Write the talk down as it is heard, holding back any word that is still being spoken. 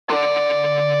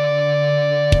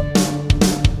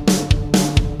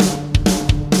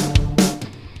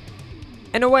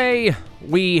And away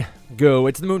we go.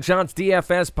 It's the Moonshots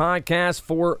DFS podcast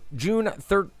for June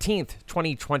 13th,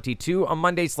 2022, a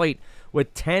Monday slate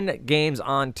with 10 games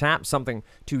on tap, something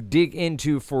to dig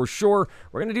into for sure.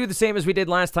 We're going to do the same as we did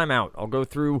last time out. I'll go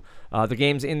through the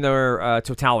games in their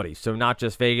totality, so not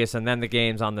just Vegas and then the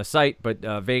games on the site, but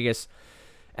Vegas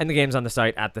and the games on the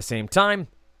site at the same time.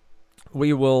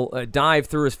 We will dive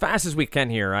through as fast as we can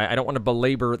here. I don't want to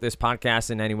belabor this podcast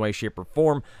in any way, shape, or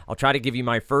form. I'll try to give you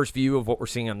my first view of what we're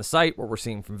seeing on the site, what we're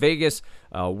seeing from Vegas,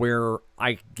 where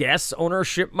I guess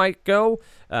ownership might go,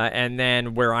 and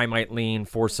then where I might lean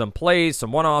for some plays,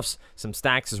 some one-offs, some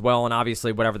stacks as well, and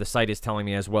obviously whatever the site is telling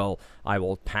me as well, I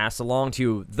will pass along to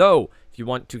you. Though, if you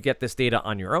want to get this data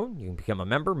on your own, you can become a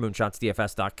member,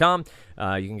 moonshotsdfs.com.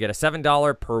 You can get a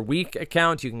 $7 per week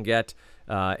account. You can get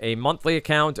a monthly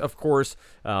account, of course,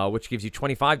 which gives you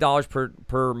 $25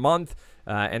 per month,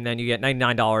 and then you get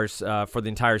 $99 for the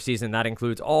entire season. That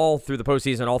includes all through the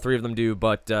postseason. All three of them do,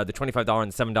 but the $25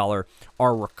 and the $7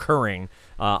 are recurring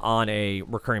on a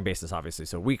recurring basis, obviously.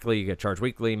 So weekly, you get charged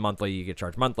weekly. Monthly, you get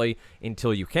charged monthly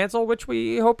until you cancel, which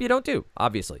we hope you don't do,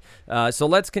 obviously. So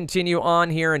let's continue on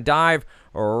here and dive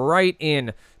right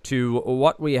in to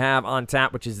what we have on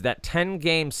tap, which is that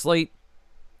 10-game slate.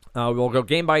 We'll go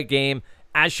game by game.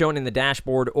 As shown in the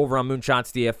dashboard over on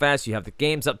Moonshots DFS, you have the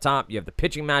games up top, you have the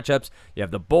pitching matchups, you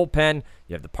have the bullpen,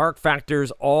 you have the park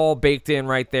factors all baked in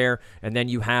right there, and then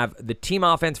you have the team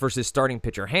offense versus starting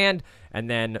pitcher hand, and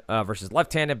then versus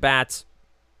left-handed bats,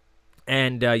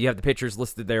 and you have the pitchers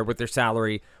listed there with their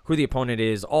salary, who the opponent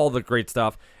is, all the great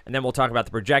stuff, and then we'll talk about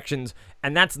the projections,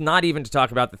 and that's not even to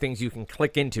talk about the things you can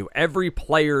click into. Every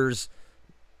player's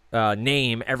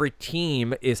name, every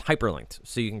team is hyperlinked.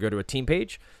 So you can go to a team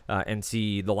page and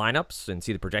see the lineups and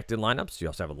see the projected lineups. You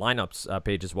also have a lineups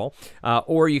page as well.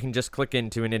 Or you can just click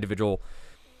into an individual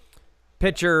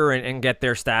pitcher and get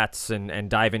their stats and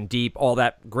dive in deep. All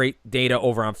that great data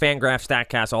over on Fangraph,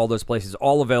 StatCast, all those places,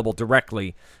 all available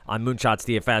directly on Moonshots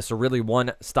DFS. So really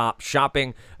one-stop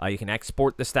shopping. You can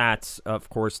export the stats, of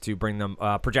course, to bring them,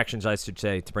 projections, I should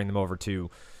say, to bring them over to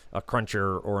a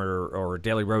Cruncher or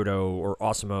Daily Roto or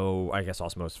Osmo. I guess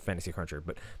Osmo's Fantasy Cruncher,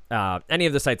 but any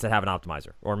of the sites that have an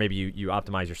optimizer, or maybe you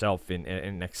optimize yourself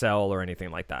in Excel or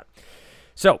anything like that.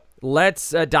 So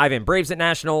let's dive in. Braves at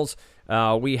Nationals.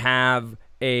 We have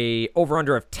a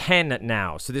over-under of 10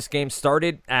 now. So this game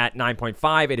started at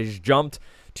 9.5. It has jumped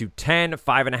to 10,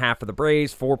 5.5 for the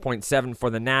Braves, 4.7 for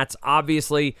the Nats.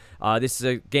 Obviously, this is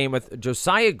a game with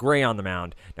Josiah Gray on the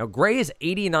mound. Now, Gray is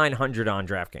 8,900 on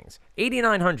DraftKings.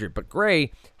 8,900, but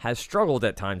Gray has struggled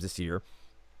at times this year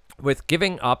with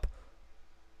giving up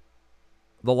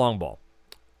the long ball.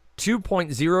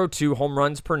 2.02 home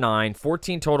runs per 9,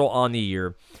 14 total on the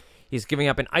year. He's giving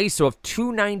up an ISO of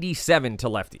 297 to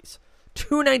lefties.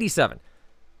 297.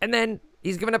 And then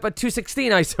he's giving up a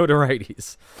 216 ISO to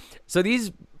righties. So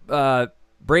these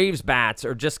Braves bats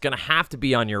are just going to have to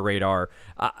be on your radar.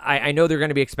 I know they're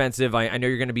going to be expensive. I know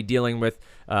you're going to be dealing with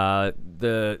the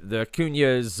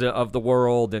Acuñas of the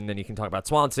world, and then you can talk about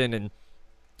Swanson. And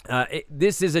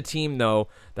this is a team, though,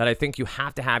 that I think you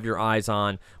have to have your eyes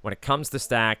on when it comes to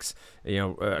stacks. You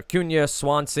know, Acuña,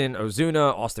 Swanson,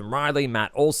 Ozuna, Austin Riley,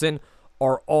 Matt Olson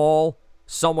are all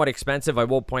somewhat expensive. I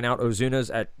will point out Ozuna's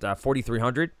at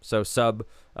 4,300, so sub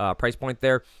price point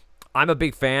there. I'm a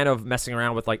big fan of messing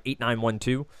around with like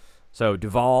 8,912. So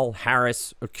Duvall,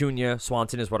 Harris, Acuña,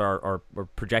 Swanson is what our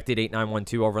projected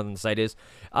 8,912 over on the site is.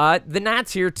 The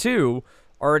Nats here, too,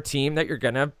 are a team that you're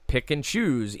going to pick and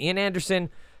choose. Ian Anderson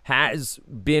has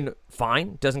been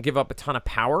fine, doesn't give up a ton of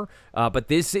power, but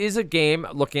this is a game,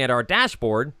 looking at our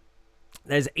dashboard,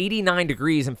 that is 89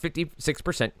 degrees and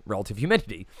 56% relative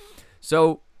humidity.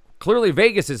 So clearly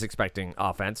Vegas is expecting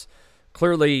offense.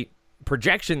 Clearly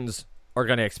projections are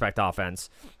going to expect offense.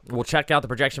 We'll check out the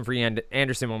projection for Ian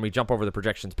Anderson when we jump over the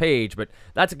projections page, but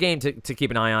that's a game to keep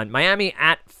an eye on. Miami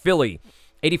at Philly,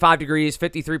 85 degrees,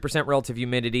 53% relative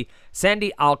humidity.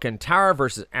 Sandy Alcantara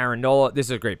versus Aaron Nola. This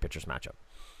is a great pitchers matchup.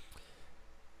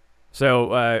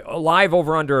 So a live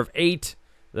over-under of 8.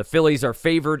 The Phillies are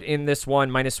favored in this one,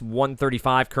 minus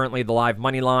 135 currently the live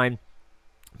money line.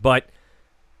 But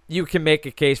you can make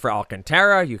a case for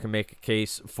Alcantara. You can make a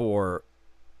case for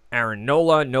Aaron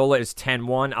Nola. Nola is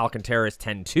 10-1. Alcantara is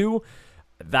 10-2.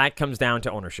 That comes down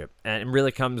to ownership. And it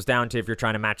really comes down to if you're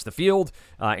trying to match the field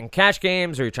in cash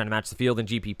games, or you're trying to match the field in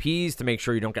GPPs to make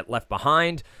sure you don't get left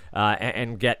behind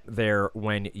and get there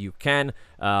when you can.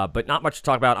 But not much to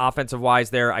talk about offensive-wise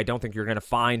there. I don't think you're going to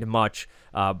find much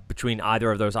between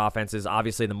either of those offenses.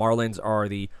 Obviously, the Marlins are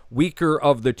the weaker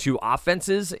of the two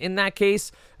offenses in that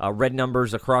case. Red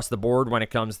numbers across the board when it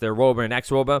comes to their WOBA and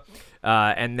xWOBA.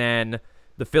 And then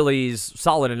the Phillies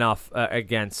solid enough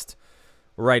against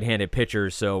right-handed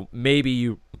pitchers, so maybe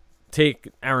you take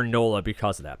Aaron Nola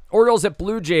because of that. Orioles at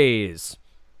Blue Jays.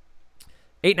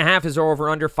 8.5 is over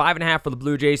under. 5.5 for the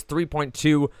Blue Jays.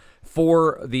 3.2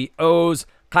 for the O's.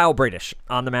 Kyle Bradish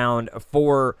on the mound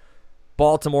for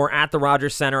Baltimore at the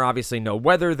Rogers Center. Obviously, no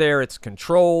weather there. It's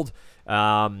controlled.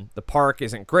 The park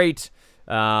isn't great.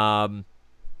 But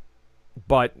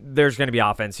there's going to be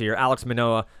offense here. Alex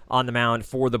Manoah on the mound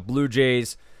for the Blue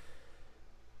Jays.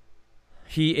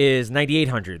 He is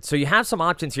 9,800. So you have some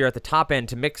options here at the top end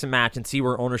to mix and match and see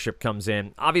where ownership comes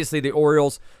in. Obviously, the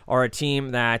Orioles are a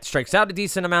team that strikes out a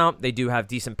decent amount. They do have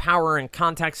decent power and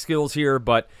contact skills here,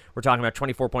 but we're talking about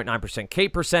 24.9% K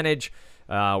percentage.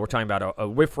 We're talking about a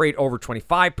whiff rate over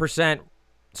 25%,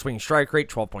 swing strike rate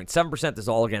 12.7%. This is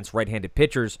all against right-handed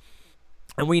pitchers.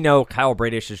 And we know Kyle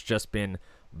Bradish has just been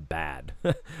bad.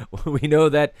 We know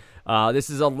that this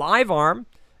is a live arm.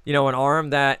 An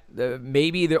arm that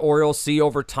maybe the Orioles see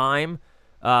over time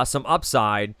some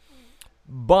upside.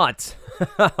 But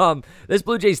this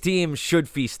Blue Jays team should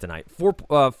feast tonight.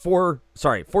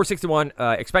 461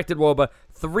 expected WOBA,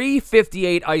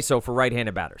 358 ISO for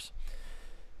right-handed batters.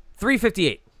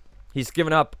 358. He's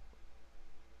given up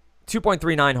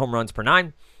 2.39 home runs per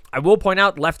 9. I will point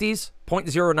out lefties,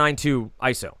 0.092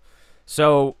 ISO.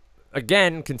 So,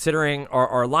 again, considering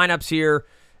our lineups here,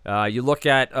 you look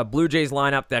at a Blue Jays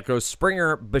lineup that goes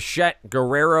Springer, Bichette,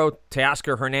 Guerrero,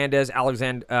 Teoscar Hernandez,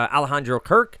 Alejandro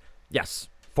Kirk. Yes,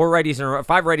 5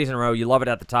 righties in a row. You love it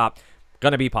at the top.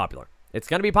 Going to be popular. It's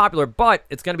going to be popular, but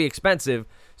it's going to be expensive.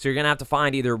 So you're going to have to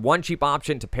find either one cheap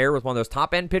option to pair with one of those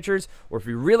top-end pitchers, or if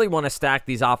you really want to stack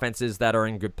these offenses that are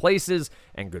in good places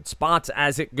and good spots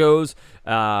as it goes,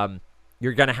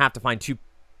 you're going to have to find 2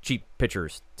 cheap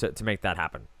pitchers to make that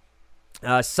happen.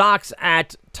 Sox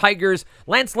at Tigers.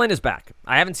 Lance Lynn is back.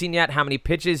 I haven't seen yet how many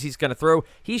pitches he's going to throw.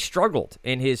 He struggled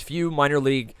in his few minor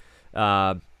league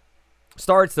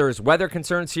starts. There's weather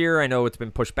concerns here. I know it's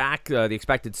been pushed back. The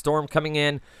expected storm coming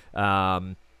in.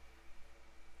 I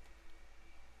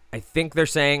think they're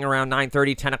saying around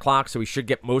 9:30, 10 o'clock, so we should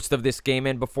get most of this game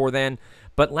in before then.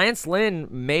 But Lance Lynn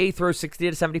may throw 60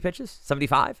 to 70 pitches,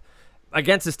 75.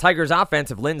 Against this Tigers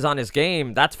offense, if Lynn's on his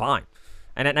game, that's fine.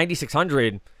 And at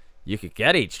 9,600, you could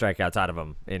get 8 strikeouts out of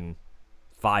him in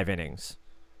 5 innings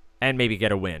and maybe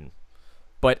get a win.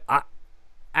 But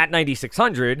at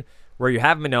 9,600, where you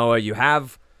have Manoah, you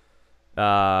have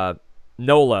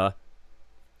Nola,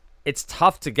 it's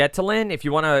tough to get to Lynn. If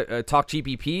you want to talk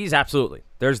GPPs, absolutely.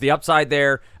 There's the upside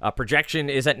there. Projection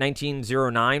is at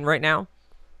 1909 right now.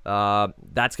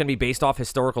 That's going to be based off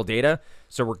historical data.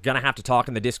 So we're going to have to talk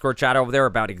in the Discord chat over there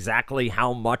about exactly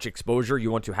how much exposure you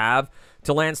want to have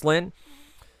to Lance Lynn.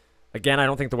 Again, I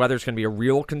don't think the weather is going to be a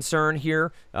real concern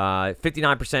here.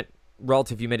 59%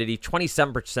 relative humidity,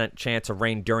 27% chance of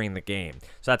rain during the game.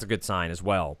 So that's a good sign as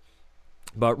well.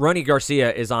 But Ronny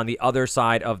Garcia is on the other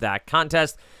side of that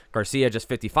contest. Garcia just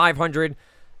 5,500.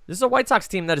 This is a White Sox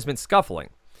team that has been scuffling.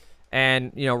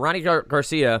 And, Ronny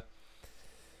Garcia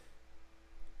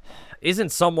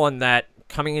isn't someone that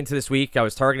coming into this week I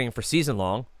was targeting for season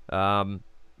long.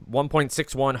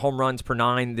 1.61 home runs per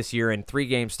 9 this year in 3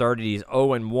 games started. He's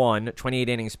 0-1, 28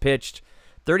 innings pitched,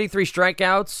 33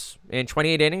 strikeouts in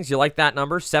 28 innings. You like that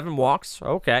number? 7 walks.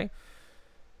 Okay.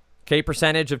 K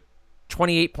percentage of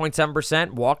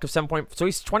 28.7%, walk of 7 point. So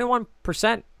he's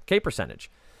 21% K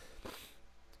percentage.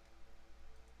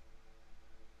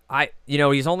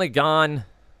 He's only gone,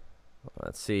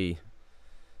 let's see,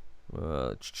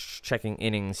 checking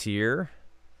innings here.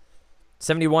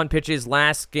 71 pitches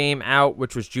last game out,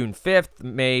 which was June 5th.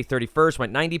 May 31st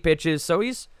went 90 pitches. So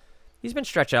he's been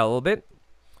stretched out a little bit.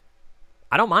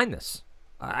 I don't mind this.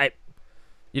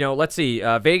 Let's see.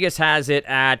 Vegas has it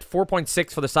at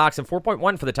 4.6 for the Sox and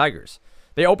 4.1 for the Tigers.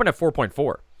 They opened at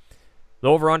 4.4. The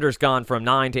over-under's gone from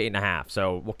 9 to 8.5.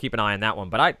 So we'll keep an eye on that one.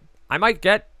 But I might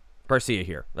get Garcia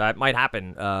here. That might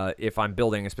happen if I'm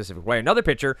building a specific way. Another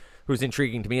pitcher who's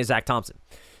intriguing to me is Zach Thompson.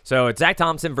 So it's Zach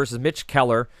Thompson versus Mitch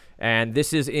Keller, and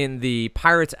this is in the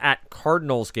Pirates at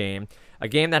Cardinals game, a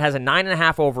game that has a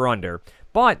 9.5 over-under.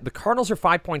 But the Cardinals are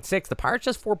 5.6, the Pirates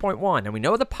just 4.1, and we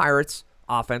know the Pirates'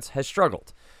 offense has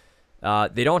struggled.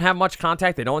 They don't have much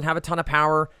contact. They don't have a ton of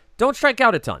power. Don't strike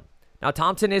out a ton. Now,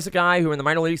 Thompson is a guy who in the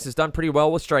minor leagues has done pretty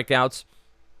well with strikeouts.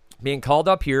 Being called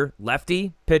up here,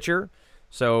 lefty pitcher.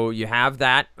 So you have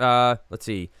that. Let's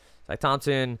see. Zach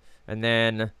Thompson, and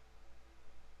then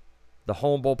the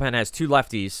home bullpen has 2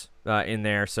 lefties in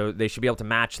there, so they should be able to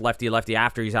match lefty-lefty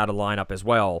after he's out of the lineup as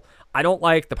well. I don't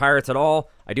like the Pirates at all.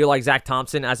 I do like Zach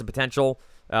Thompson as a potential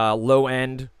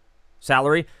low-end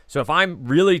salary. So if I'm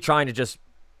really trying to just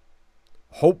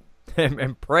hope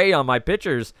and prey on my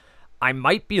pitchers, I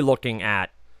might be looking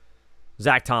at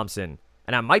Zach Thompson,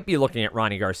 and I might be looking at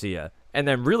Ronnie Garcia, and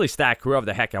then really stack whoever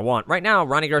the heck I want. Right now,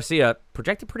 Ronnie Garcia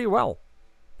projected pretty well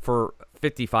for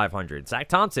 5,500. Zach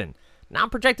Thompson,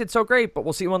 not projected so great, but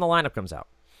we'll see when the lineup comes out.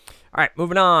 All right,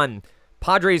 moving on.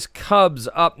 Padres Cubs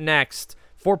up next.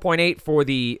 4.8 for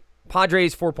the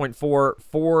Padres, 4.4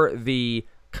 for the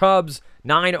Cubs.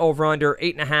 9 over under,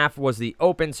 8.5 was the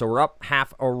open, so we're up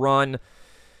half a run.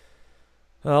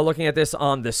 Looking at this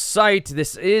on the site,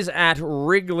 this is at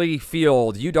Wrigley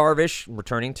Field. Yu Darvish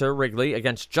returning to Wrigley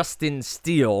against Justin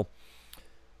Steele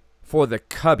for the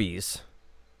Cubbies.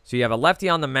 So you have a lefty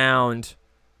on the mound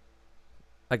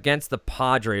against the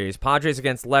Padres. Padres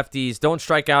against lefties. Don't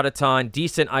strike out a ton.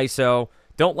 Decent ISO.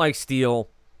 Don't like Steele.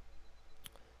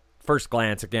 First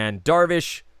glance again.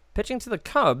 Darvish pitching to the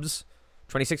Cubs.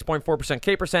 26.4%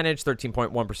 K percentage.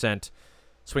 13.1%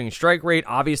 swinging strike rate.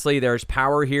 Obviously, there's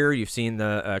power here. You've seen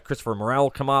the Christopher Morel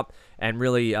come up and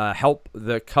really help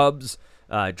the Cubs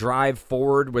drive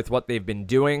forward with what they've been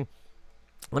doing.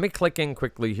 Let me click in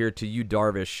quickly here to Yu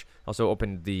Darvish. Also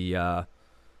opened the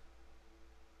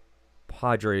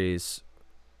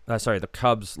the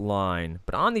Cubs line.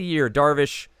 But on the year,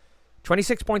 Darvish,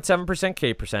 26.7%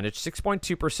 K percentage,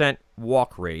 6.2%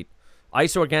 walk rate,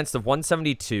 ISO against of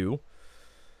 172.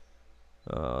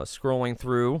 Scrolling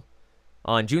through.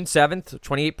 On June 7th,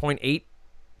 28.8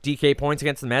 DK points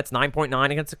against the Mets, 9.9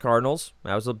 against the Cardinals.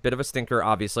 That was a bit of a stinker,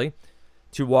 obviously.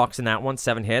 2 walks in that one,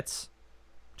 7 hits.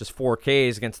 Just 4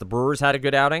 Ks against the Brewers, had a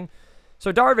good outing.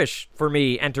 So Darvish, for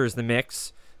me, enters the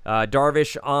mix.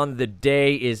 Darvish on the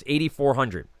day is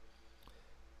 8,400.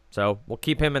 So we'll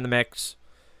keep him in the mix.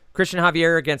 Christian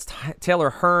Javier against Taylor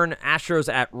Hearn.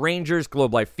 Astros at Rangers,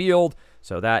 Globe Life Field.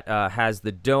 So that has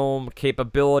the dome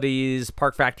capabilities.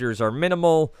 Park factors are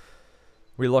minimal.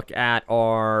 We look at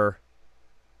our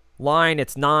line.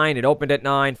 It's 9. It opened at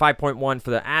 9. 5.1 for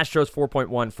the Astros.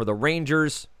 4.1 for the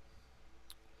Rangers.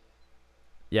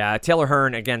 Yeah, Taylor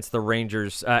Hearn against the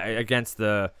Rangers, against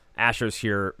the Astros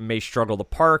here may struggle to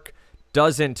park.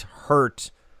 Doesn't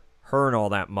hurt Hearn all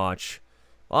that much.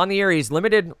 On the year, he's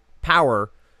limited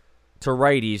power to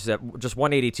righties at just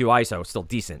 182 ISO. Still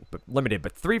decent, but limited.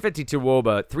 But 352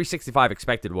 WOBA, 365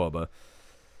 expected WOBA.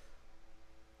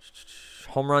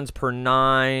 Home runs per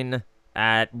 9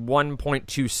 at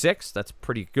 1.26. That's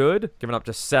pretty good. Giving up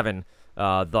just 7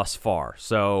 thus far.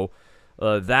 So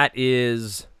that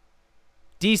is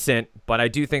decent, but I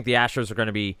do think the Astros are going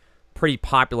to be pretty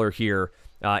popular here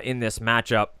in this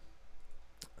matchup.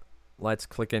 Let's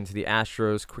click into the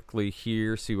Astros quickly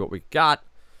here, see what we got.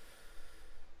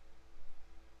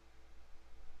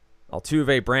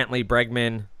 Altuve, Brantley,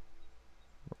 Bregman.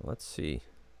 Let's see.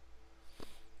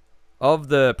 Of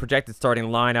the projected starting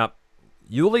lineup,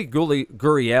 Yuli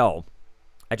Gurriel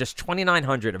at just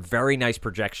 2,900, a very nice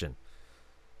projection.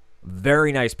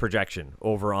 Very nice projection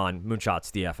over on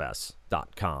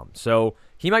moonshotsdfs.com. So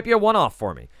he might be a one-off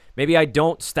for me. Maybe I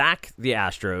don't stack the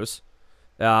Astros,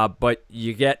 but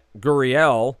you get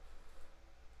Gurriel.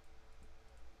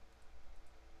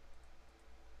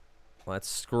 Let's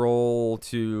scroll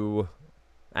to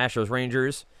Astros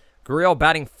Rangers. Gurriel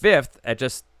batting 5th at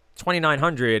just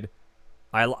 2,900.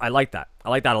 I like that. I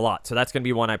like that a lot. So that's going to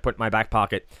be one I put in my back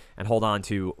pocket and hold on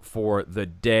to for the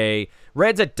day.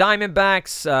 Reds at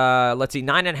Diamondbacks. Let's see.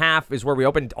 9.5 is where we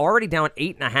opened. Already down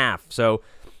 8.5. So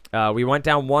we went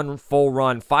down one full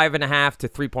run. 5.5 to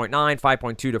 3.9.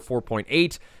 5.2 to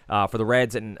 4.8 for the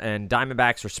Reds and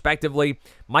Diamondbacks respectively.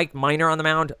 Mike Minor on the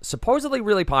mound. Supposedly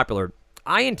really popular.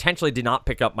 I intentionally did not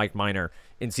pick up Mike Minor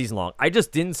in season long. I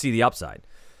just didn't see the upside.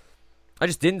 I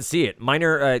just didn't see it.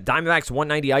 Minor, Diamondbacks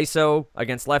 190 ISO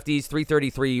against lefties,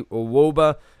 333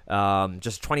 WOBA,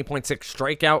 just 20.6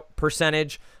 strikeout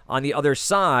percentage. On the other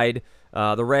side,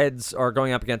 the Reds are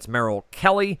going up against Merrill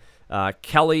Kelly.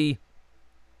 Kelly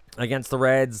against the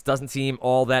Reds doesn't seem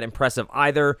all that impressive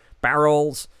either.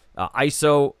 Barrels,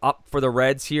 ISO up for the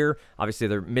Reds here. Obviously,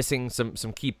 they're missing some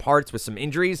key parts with some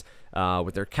injuries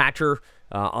with their catcher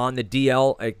on the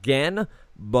DL again.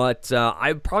 But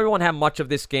I probably won't have much of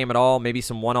this game at all. Maybe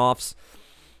some one-offs.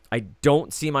 I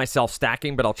don't see myself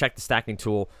stacking, but I'll check the stacking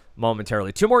tool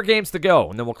momentarily. 2 more games to go,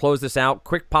 and then we'll close this out.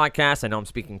 Quick podcast. I know I'm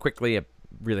speaking quickly. I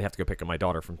really have to go pick up my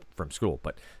daughter from school.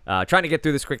 But trying to get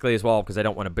through this quickly as well because I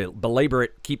don't want to belabor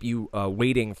it, keep you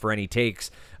waiting for any takes.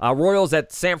 Royals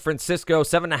at San Francisco,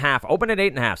 7.5. Open at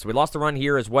 8.5, so we lost the run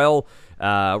here as well.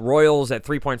 Royals at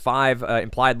 3.5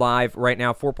 implied live right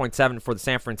now, 4.7 for the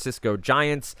San Francisco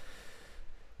Giants.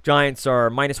 Giants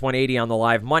are minus 180 on the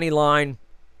live money line.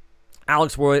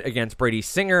 Alex Wood against Brady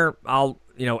Singer.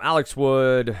 Alex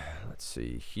Wood, let's let's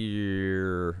see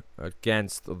here.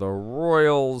 Against the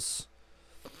Royals,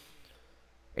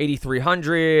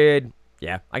 8,300.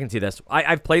 Yeah, I can see this.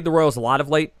 I've played the Royals a lot of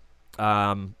late.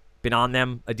 Been on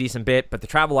them a decent bit, but the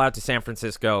travel out to San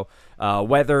Francisco,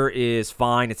 weather is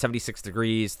fine. It's 76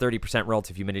 degrees, 30%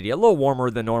 relative humidity, a little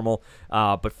warmer than normal,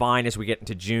 but fine as we get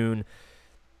into June.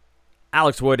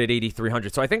 Alex Wood at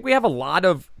 8,300. So I think we have a lot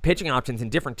of pitching options in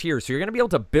different tiers. So you're going to be able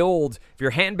to build, if you're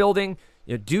hand building,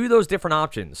 do those different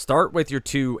options. Start with your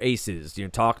two aces.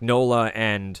 Talk Nola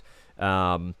and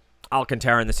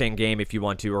Alcantara in the same game if you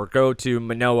want to, or go to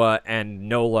Manoah and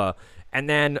Nola, and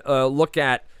then look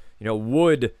at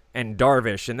Wood and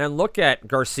Darvish, and then look at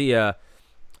Garcia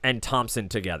and Thompson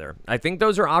together. I think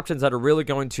those are options that are really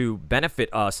going to benefit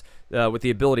us with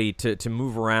the ability to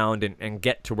move around and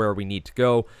get to where we need to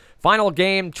go. Final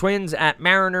game, Twins at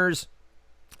Mariners.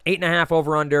 8.5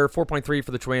 over-under, 4.3 for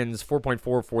the Twins,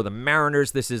 4.4 for the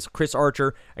Mariners. This is Chris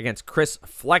Archer against Chris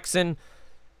Flexen.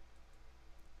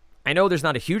 I know there's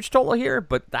not a huge total here,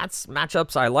 but that's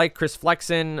matchups I like. Chris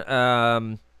Flexen,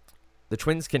 the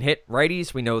Twins can hit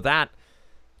righties. We know that.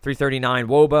 339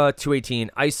 WOBA, 218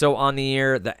 ISO on the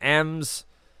year. The M's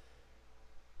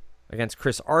against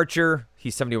Chris Archer,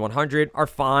 he's 7,100, are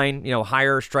fine.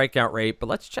 Higher strikeout rate, but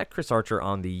let's check Chris Archer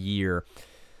on the year.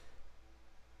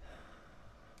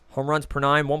 Home runs per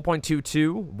 9,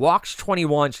 1.22. Walks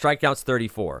 21, strikeouts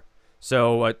 34.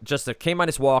 So just a K-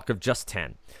 walk of just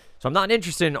 10. So I'm not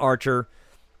interested in Archer.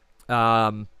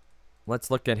 Let's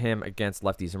look at him against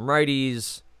lefties and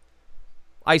righties.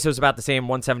 ISO's about the same,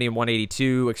 170 and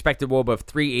 182. Expected WOBA of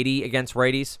 380 against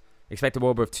righties. Expected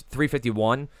WOBA of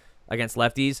 351 against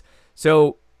lefties.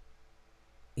 So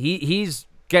he's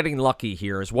getting lucky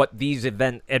here is what these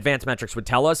advanced metrics would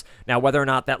tell us. Now, whether or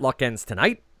not that luck ends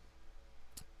tonight,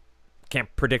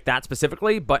 can't predict that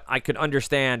specifically, but I could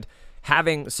understand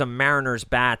having some Mariners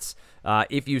bats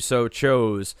if you so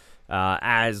chose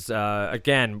as,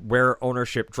 again, where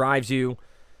ownership drives you.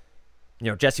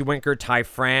 Jesse Winker, Ty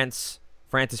France.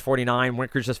 France is 49.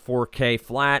 Winker's just 4K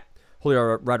flat.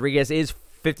 Julio Rodriguez is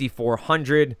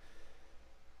 5,400.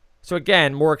 So,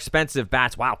 again, more expensive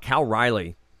bats. Wow, Cal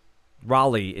Raleigh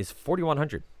is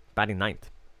 4,100, batting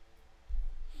ninth.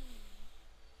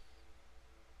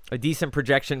 A decent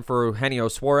projection for Eugenio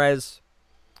Suarez.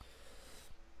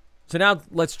 So now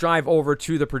let's drive over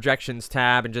to the projections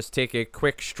tab and just take a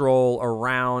quick stroll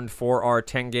around for our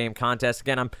 10-game contest.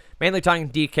 Again, I'm mainly talking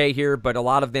DK here, but a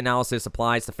lot of the analysis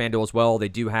applies to FanDuel as well. They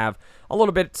do have a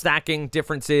little bit stacking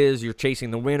differences. You're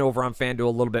chasing the win over on FanDuel a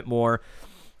little bit more.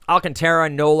 Alcantara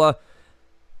and Nola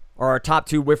are our top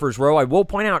two whiffers row. I will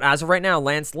point out, as of right now,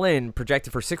 Lance Lynn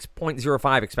projected for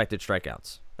 6.05 expected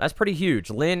strikeouts. That's pretty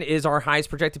huge. Lynn is our highest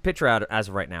projected pitcher out as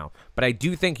of right now. But I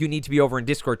do think you need to be over in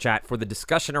Discord chat for the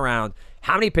discussion around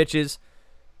how many pitches,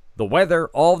 the weather,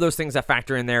 all of those things that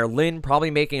factor in there. Lynn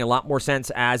probably making a lot more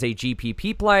sense as a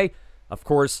GPP play. Of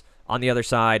course, on the other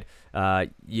side,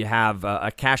 you have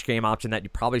a cash game option that you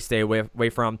probably stay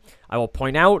away from. I will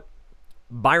point out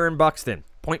Byron Buxton,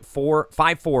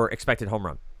 0.454 expected home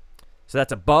run. So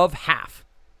that's above half.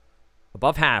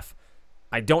 Above half.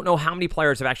 I don't know how many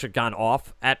players have actually gone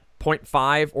off at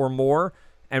 0.5 or more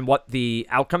and what the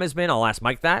outcome has been. I'll ask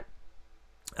Mike that.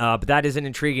 But that is an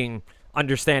intriguing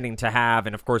understanding to have.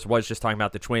 And, of course, was just talking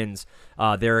about the Twins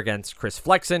there against Chris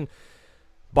Flexen.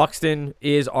 Buxton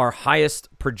is our highest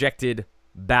projected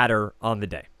batter on the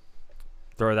day.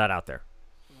 Throw that out there.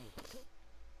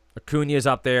 Acuna's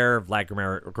up there. Vlad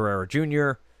Guerrero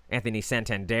Jr., Anthony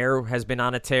Santander has been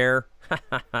on a tear.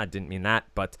 I didn't mean that,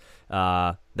 but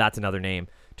that's another name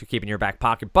to keep in your back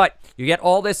pocket. But you get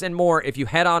all this and more if you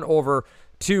head on over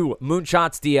to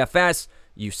Moonshots DFS.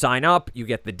 You sign up, you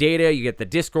get the data, you get the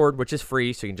Discord, which is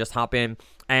free, so you can just hop in,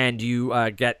 and you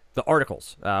get the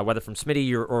articles, whether from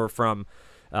Smitty or from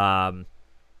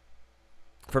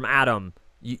Adam.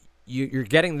 You're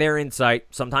getting their insight.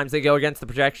 Sometimes they go against the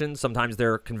projections. Sometimes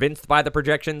they're convinced by the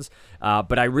projections.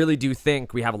 But I really do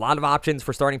think we have a lot of options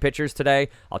for starting pitchers today.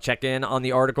 I'll check in on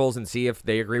the articles and see if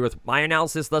they agree with my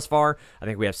analysis thus far. I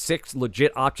think we have 6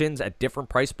 legit options at different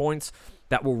price points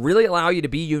that will really allow you to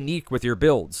be unique with your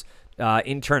builds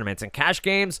in tournaments. And cash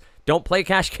games, don't play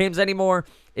cash games anymore.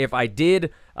 If I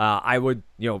did, I would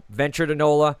venture to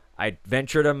Nola. I'd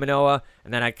venture to Manoah.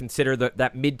 And then I'd consider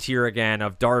that mid-tier again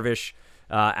of Darvish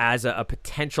as a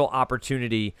potential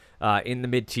opportunity in the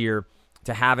mid-tier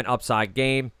to have an upside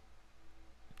game.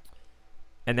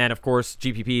 And then, of course,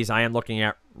 GPPs, I am looking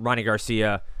at Ronnie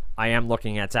Garcia. I am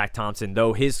looking at Zach Thompson,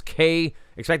 though his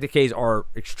expected Ks are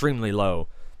extremely low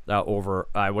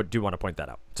I do want to point that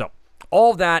out. So,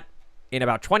 all of that in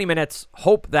about 20 minutes.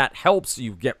 Hope that helps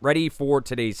you get ready for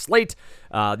today's slate.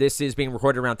 This is being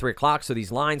recorded around 3 o'clock, so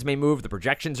these lines may move. The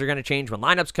projections are going to change when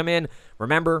lineups come in.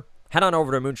 Remember, head on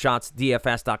over to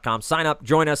moonshotsdfs.com. Sign up,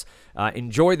 join us,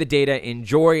 enjoy the data,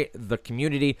 enjoy the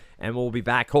community, and we'll be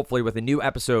back hopefully with a new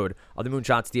episode of the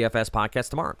Moonshots DFS podcast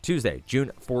tomorrow, Tuesday,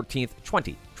 June 14th,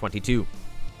 2022.